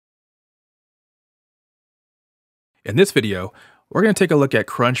In this video, we're going to take a look at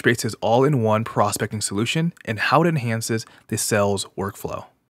Crunchbase's all-in-one prospecting solution and how it enhances the sales workflow.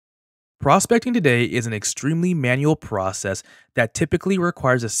 Prospecting today is an extremely manual process that typically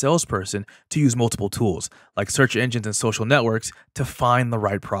requires a salesperson to use multiple tools, like search engines and social networks, to find the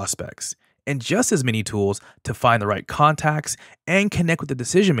right prospects, and just as many tools to find the right contacts and connect with the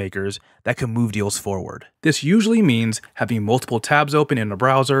decision makers that can move deals forward. This usually means having multiple tabs open in a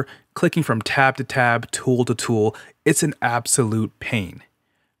browser, clicking from tab to tab, tool to tool. It's an absolute pain.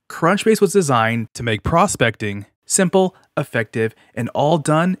 Crunchbase was designed to make prospecting simple, effective, and all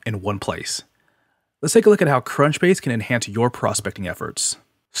done in one place. Let's take a look at how Crunchbase can enhance your prospecting efforts,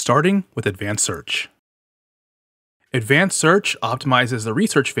 starting with Advanced Search. Advanced Search optimizes the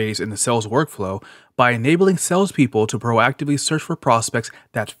research phase in the sales workflow by enabling salespeople to proactively search for prospects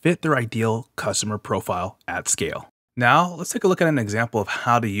that fit their ideal customer profile at scale. Now, let's take a look at an example of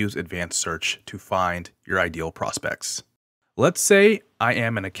how to use Advanced Search to find your ideal prospects. Let's say I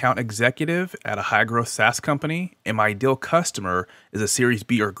am an account executive at a high-growth SaaS company, and my ideal customer is a Series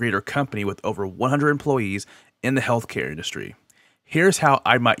B or greater company with over 100 employees in the healthcare industry. Here's how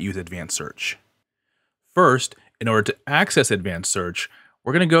I might use Advanced Search. First, in order to access Advanced Search,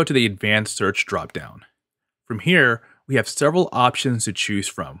 we're going to go to the Advanced Search dropdown. From here, we have several options to choose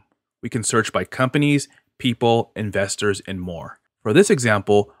from. We can search by companies, people, investors, and more. For this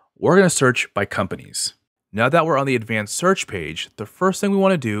example, we're going to search by companies. Now that we're on the Advanced Search page, the first thing we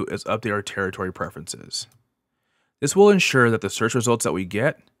want to do is update our territory preferences. This will ensure that the search results that we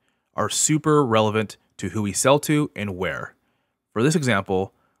get are super relevant to who we sell to and where. For this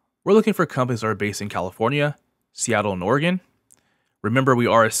example, we're looking for companies that are based in California, Seattle, and Oregon. Remember, we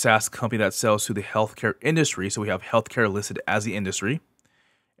are a SaaS company that sells to the healthcare industry, so we have healthcare listed as the industry.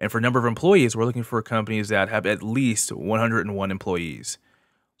 And for number of employees, we're looking for companies that have at least 101 employees.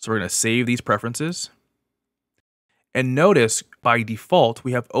 So we're going to save these preferences. And notice, by default,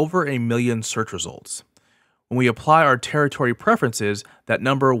 we have over 1 million search results. When we apply our territory preferences, that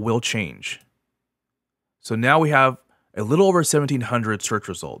number will change. So now we have a little over 1,700 search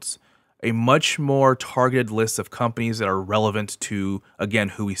results, a much more targeted list of companies that are relevant to, again,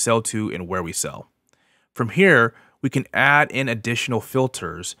 who we sell to and where we sell. From here, we can add in additional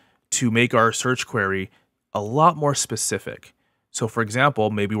filters to make our search query a lot more specific. So for example,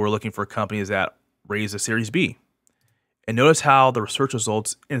 maybe we're looking for companies that raise a Series B. And notice how the search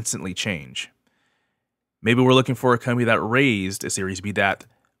results instantly change. Maybe we're looking for a company that raised a Series B that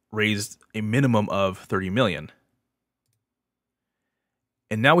raised a minimum of 30 million.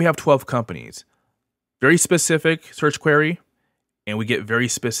 And now we have 12 companies. Very specific search query, and we get very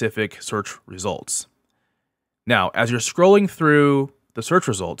specific search results. Now, as you're scrolling through the search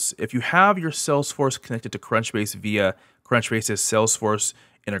results, if you have your Salesforce connected to Crunchbase via Crunchbase's Salesforce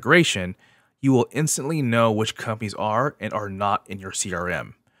integration, you will instantly know which companies are and are not in your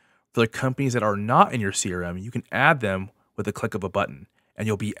CRM. For the companies that are not in your CRM, you can add them with a click of a button, and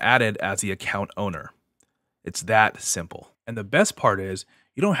you'll be added as the account owner. It's that simple. And the best part is,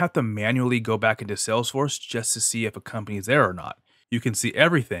 you don't have to manually go back into Salesforce just to see if a company is there or not. You can see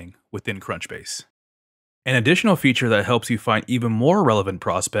everything within Crunchbase. An additional feature that helps you find even more relevant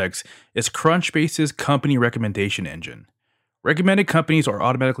prospects is Crunchbase's company recommendation engine. Recommended companies are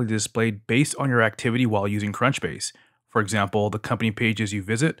automatically displayed based on your activity while using Crunchbase. For example, the company pages you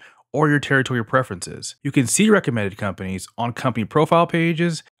visit or your territory preferences. You can see recommended companies on company profile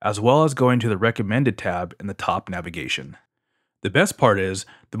pages, as well as going to the recommended tab in the top navigation. The best part is,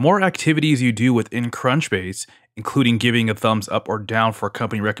 the more activities you do within Crunchbase, including giving a thumbs up or down for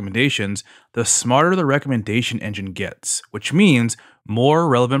company recommendations, the smarter the recommendation engine gets, which means more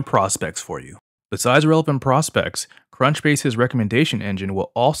relevant prospects for you. Besides relevant prospects, Crunchbase's recommendation engine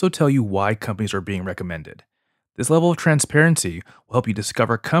will also tell you why companies are being recommended. This level of transparency will help you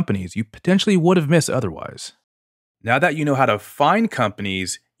discover companies you potentially would have missed otherwise. Now that you know how to find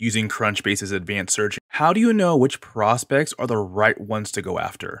companies using Crunchbase's Advanced Search, how do you know which prospects are the right ones to go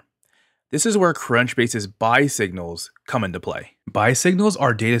after? This is where Crunchbase's buy signals come into play. Buy signals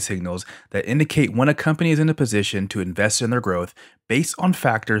are data signals that indicate when a company is in a position to invest in their growth based on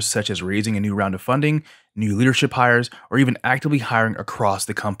factors such as raising a new round of funding, new leadership hires, or even actively hiring across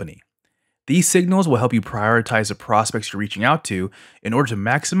the company. These signals will help you prioritize the prospects you're reaching out to in order to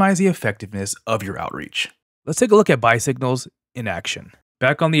maximize the effectiveness of your outreach. Let's take a look at buy signals in action.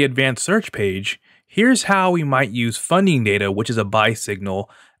 Back on the Advanced Search page, here's how we might use funding data, which is a buy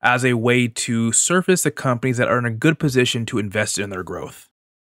signal, as a way to surface the companies that are in a good position to invest in their growth.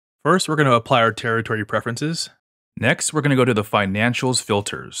 First, we're going to apply our territory preferences. Next, we're going to go to the financials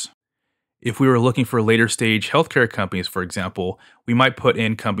filters. If we were looking for later stage healthcare companies, for example, we might put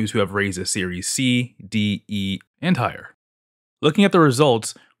in companies who have raised a Series C, D, E, and higher. Looking at the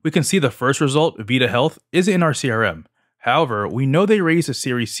results, we can see the first result, Vita Health, isn't in our CRM. However, we know they raised a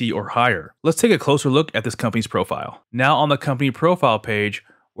Series C or higher. Let's take a closer look at this company's profile. Now on the company profile page,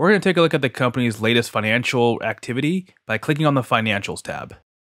 we're going to take a look at the company's latest financial activity by clicking on the Financials tab.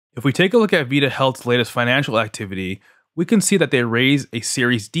 If we take a look at Vita Health's latest financial activity, we can see that they raised a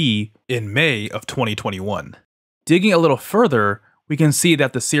Series D in May of 2021. Digging a little further, we can see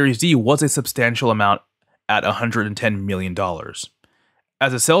that the Series D was a substantial amount at $110 million.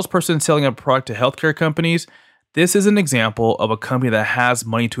 As a salesperson selling a product to healthcare companies, this is an example of a company that has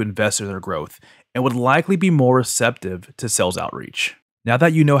money to invest in their growth and would likely be more receptive to sales outreach. Now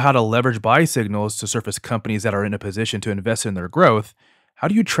that you know how to leverage buy signals to surface companies that are in a position to invest in their growth, how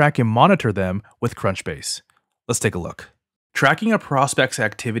do you track and monitor them with Crunchbase? Let's take a look. Tracking a prospect's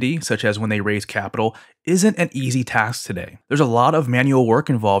activity, such as when they raise capital, isn't an easy task today. There's a lot of manual work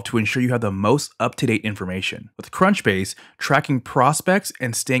involved to ensure you have the most up-to-date information. With Crunchbase, tracking prospects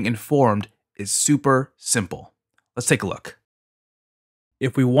and staying informed is super simple. Let's take a look.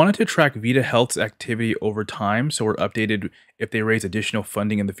 If we wanted to track Vita Health's activity over time, so we're updated if they raise additional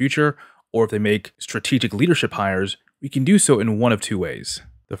funding in the future, or if they make strategic leadership hires, we can do so in one of two ways.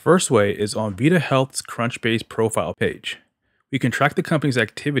 The first way is on Vita Health's Crunchbase profile page. We can track the company's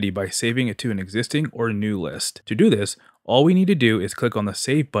activity by saving it to an existing or new list. To do this, all we need to do is click on the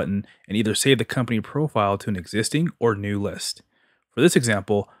Save button and either save the company profile to an existing or new list. For this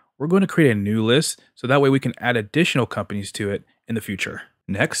example, we're going to create a new list so that way we can add additional companies to it in the future.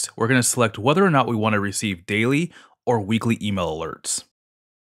 Next, we're going to select whether or not we want to receive daily or weekly email alerts.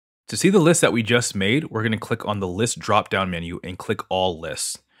 To see the list that we just made, we're going to click on the List drop-down menu and click All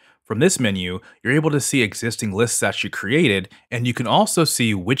Lists. From this menu, you're able to see existing lists that you created, and you can also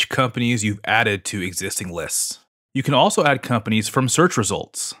see which companies you've added to existing lists. You can also add companies from search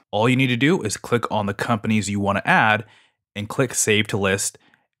results. All you need to do is click on the companies you want to add and click Save to List,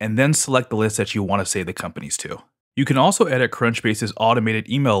 and then select the list that you want to save the companies to. You can also edit Crunchbase's automated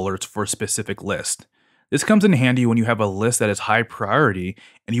email alerts for a specific list. This comes in handy when you have a list that is high priority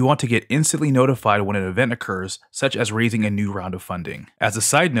and you want to get instantly notified when an event occurs, such as raising a new round of funding. As a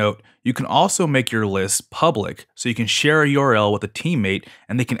side note, you can also make your list public so you can share a URL with a teammate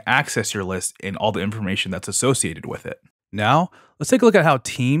and they can access your list and all the information that's associated with it. Now, let's take a look at how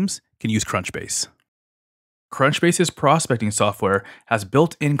teams can use Crunchbase. Crunchbase's prospecting software has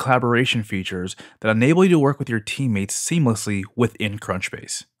built-in collaboration features that enable you to work with your teammates seamlessly within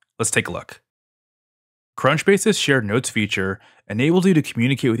Crunchbase. Let's take a look. Crunchbase's shared notes feature enables you to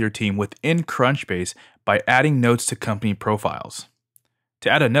communicate with your team within Crunchbase by adding notes to company profiles. To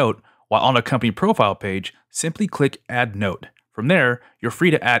add a note, while on a company profile page, simply click Add Note. From there, you're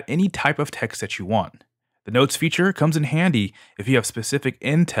free to add any type of text that you want. The notes feature comes in handy if you have specific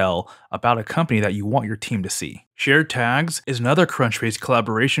intel about a company that you want your team to see. Shared tags is another Crunchbase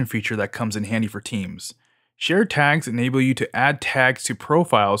collaboration feature that comes in handy for teams. Shared tags enable you to add tags to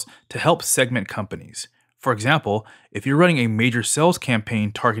profiles to help segment companies. For example, if you're running a major sales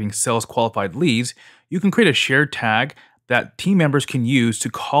campaign targeting sales qualified leads, you can create a shared tag that team members can use to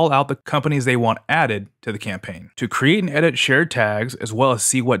call out the companies they want added to the campaign. To create and edit shared tags, as well as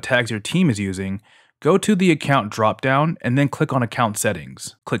see what tags your team is using, go to the Account dropdown and then click on Account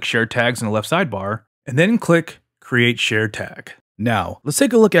Settings. Click Shared Tags in the left sidebar, and then click Create Shared Tag. Now, let's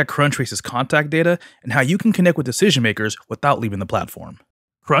take a look at Crunchbase's contact data and how you can connect with decision makers without leaving the platform.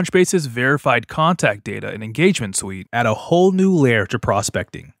 Crunchbase's verified contact data and engagement suite add a whole new layer to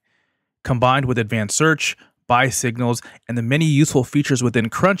prospecting. Combined with advanced search, buy signals, and the many useful features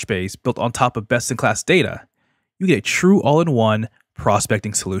within Crunchbase built on top of best-in-class data, you get a true all-in-one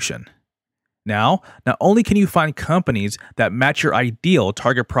prospecting solution. Now, not only can you find companies that match your ideal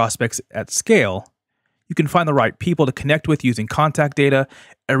target prospects at scale, you can find the right people to connect with using contact data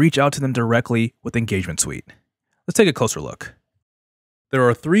and reach out to them directly with Engagement Suite. Let's take a closer look. There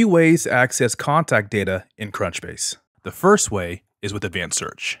are 3 ways to access contact data in Crunchbase. The first way is with advanced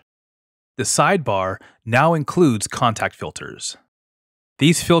search. The sidebar now includes contact filters.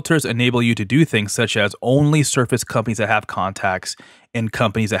 These filters enable you to do things such as only surface companies that have contacts and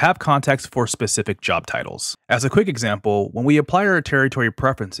companies that have contacts for specific job titles. As a quick example, when we apply our territory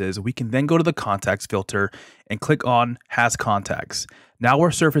preferences, we can then go to the contacts filter and click on Has Contacts. Now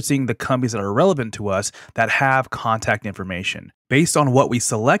we're surfacing the companies that are relevant to us that have contact information. Based on what we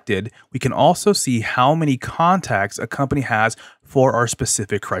selected, we can also see how many contacts a company has for our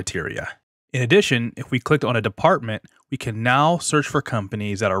specific criteria. In addition, if we clicked on a department, we can now search for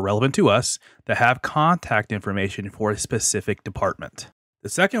companies that are relevant to us that have contact information for a specific department. The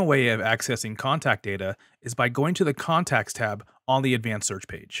second way of accessing contact data is by going to the Contacts tab on the Advanced Search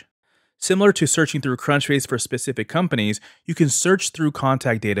page. Similar to searching through Crunchbase for specific companies, you can search through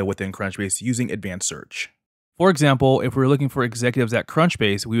contact data within Crunchbase using advanced search. For example, if we were looking for executives at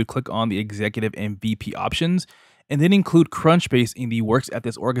Crunchbase, we would click on the executive and VP options, and then include Crunchbase in the works at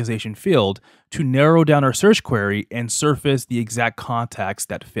this organization field to narrow down our search query and surface the exact contacts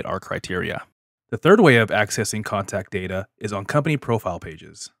that fit our criteria. The third way of accessing contact data is on company profile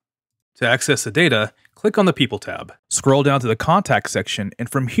pages. To access the data, click on the People tab. Scroll down to the Contact section, and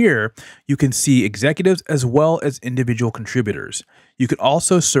from here, you can see executives as well as individual contributors. You can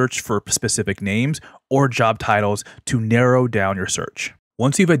also search for specific names or job titles to narrow down your search.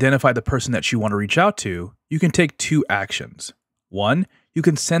 Once you've identified the person that you want to reach out to, you can take two actions. One, you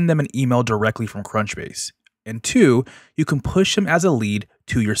can send them an email directly from Crunchbase. And two, you can push them as a lead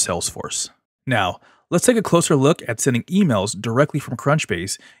to your Salesforce. Now, let's take a closer look at sending emails directly from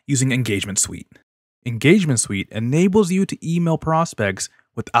Crunchbase using Engagement Suite. Engagement Suite enables you to email prospects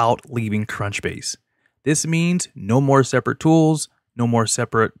without leaving Crunchbase. This means no more separate tools, no more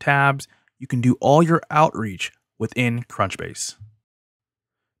separate tabs. You can do all your outreach within Crunchbase.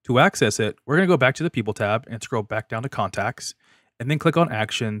 To access it, we're going to go back to the People tab and scroll back down to Contacts, and then click on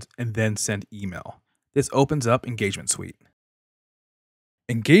Actions and then Send Email. This opens up Engagement Suite.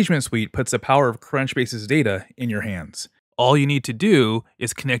 Engagement Suite puts the power of Crunchbase's data in your hands. All you need to do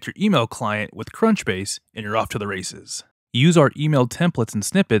is connect your email client with Crunchbase and you're off to the races. Use our email templates and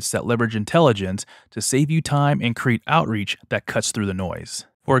snippets that leverage intelligence to save you time and create outreach that cuts through the noise.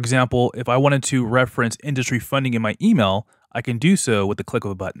 For example, if I wanted to reference industry funding in my email, I can do so with the click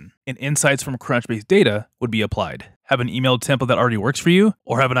of a button, and insights from Crunchbase data would be applied. Have an email template that already works for you,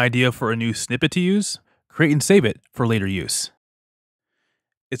 or have an idea for a new snippet to use? Create and save it for later use.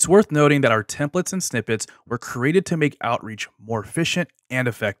 It's worth noting that our templates and snippets were created to make outreach more efficient and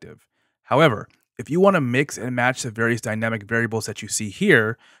effective. However, if you want to mix and match the various dynamic variables that you see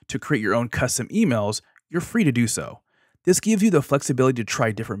here to create your own custom emails, you're free to do so. This gives you the flexibility to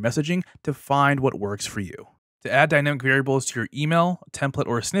try different messaging to find what works for you. To add dynamic variables to your email, template,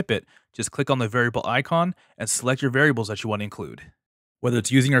 or a snippet, just click on the variable icon and select your variables that you want to include. Whether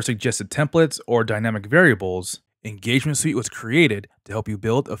it's using our suggested templates or dynamic variables, Engagement Suite was created to help you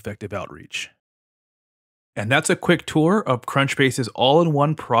build effective outreach. And that's a quick tour of Crunchbase's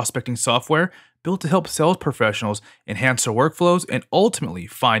all-in-one prospecting software built to help sales professionals enhance their workflows and ultimately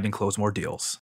find and close more deals.